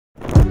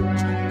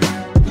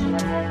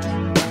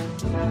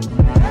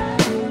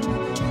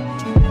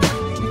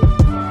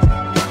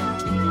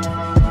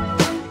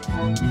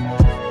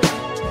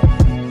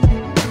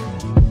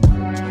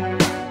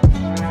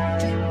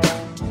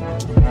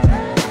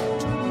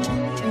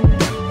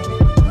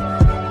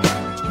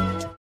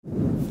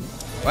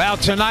Well,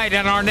 tonight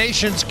in our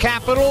nation's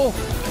capital,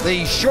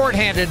 the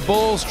shorthanded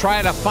Bulls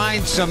try to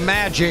find some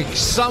magic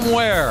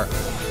somewhere.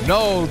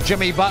 No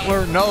Jimmy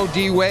Butler, no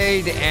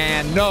D-Wade,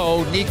 and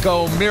no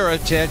Nico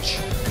Mirotic,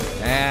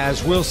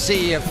 as we'll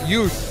see if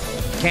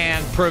youth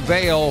can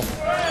prevail.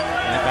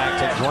 And back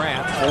to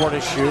Grant, 4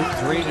 to shoot,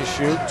 3 to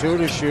shoot, 2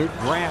 to shoot.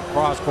 Grant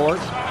cross court.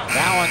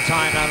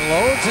 Valentine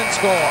unloads and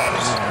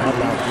scores. How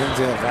about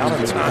Denzel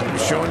Valentine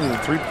showing you the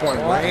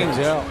three-point range?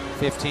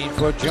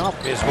 15-foot jump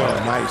is good.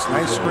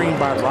 Nice screen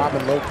by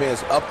Robin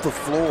Lopez up the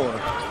floor,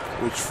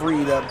 which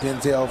freed up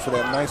Denzel for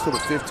that nice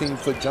little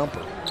 15-foot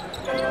jumper.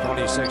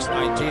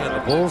 26-19, and the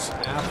Bulls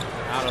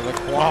out of the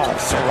corner. Oh,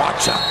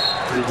 Sriracha.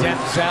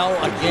 Denzel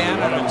again,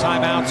 and a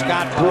timeout,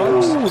 Scott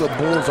Brooks. Ooh, the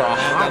Bulls are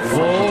hot. The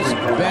Bulls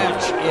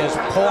bench is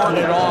pouring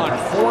it on,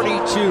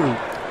 42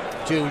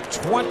 to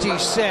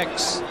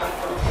 26.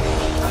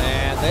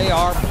 And they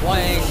are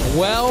playing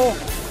well,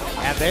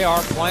 and they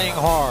are playing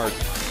hard.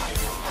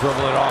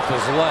 Dribble it off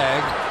his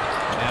leg,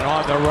 and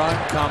on the run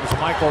comes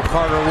Michael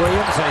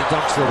Carter-Williams, and he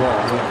dunks the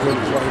ball. Good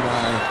play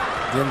by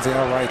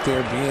Denzel right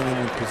there, being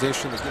in the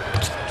position to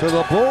get to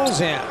the Bulls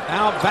end.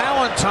 Now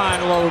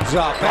Valentine loads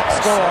up and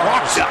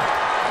scores.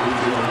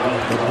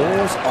 The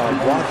Bulls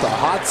brought the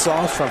hot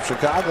sauce from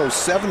Chicago,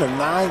 7 of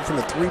 9 from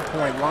the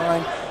three-point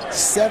line,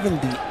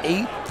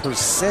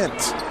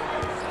 78%.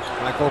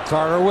 Michael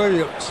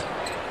Carter-Williams.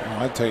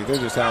 I tell you, they're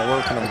just out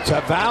working them.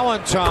 To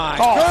Valentine.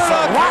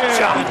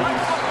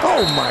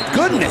 Oh my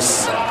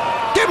goodness!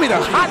 Give me the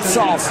hot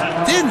sauce,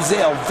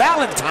 Denzel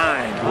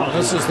Valentine. Well,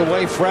 this is the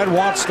way Fred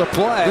wants to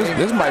play.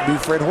 This might be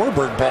Fred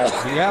Hoiberg ball.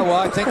 Yeah, well,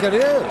 I think it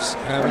is.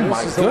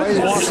 This is the way he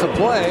wants to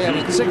play, and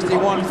it's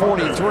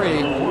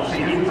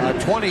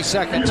 61-43.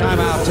 20-second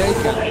timeout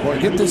taken. Boy,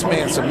 get this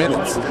man some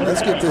minutes.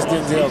 Let's get this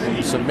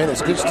Denzel some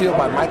minutes. Good steal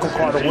by Michael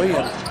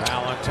Carter-Williams.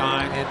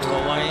 Valentine into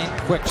the lane.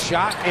 Quick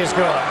shot is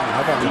good.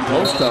 How about the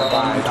post up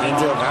by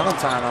Denzel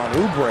Valentine on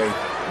Oubre?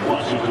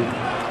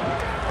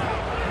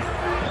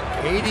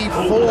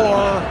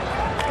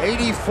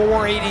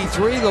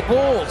 84-83, the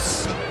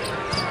Bulls.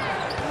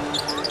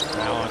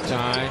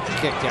 Valentine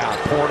kicked out.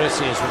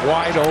 Portis is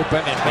wide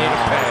open and made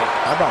it pay.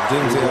 How about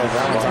Denzel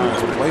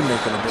Valentine's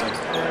playmaking a bit?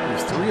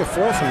 He's 3 of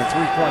 4 from the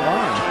three-point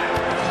line.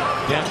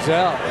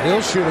 Denzel, he'll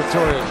shoot a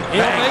three.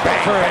 He'll make a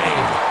three.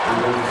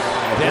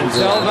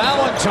 Denzel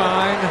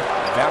Valentine.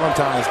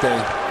 Valentine's Day.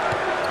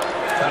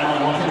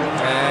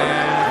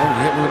 And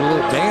hit me with a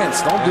little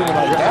dance. Don't do it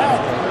like that.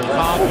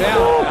 Calm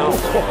down now.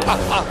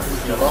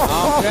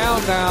 Calm down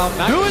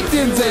now. Do it,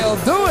 Denzel.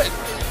 Do it.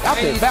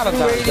 Happy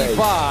Valentine's Day.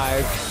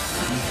 85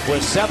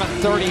 with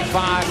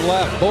 7:35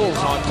 left. Bulls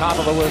on top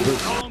of the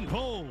Wizards.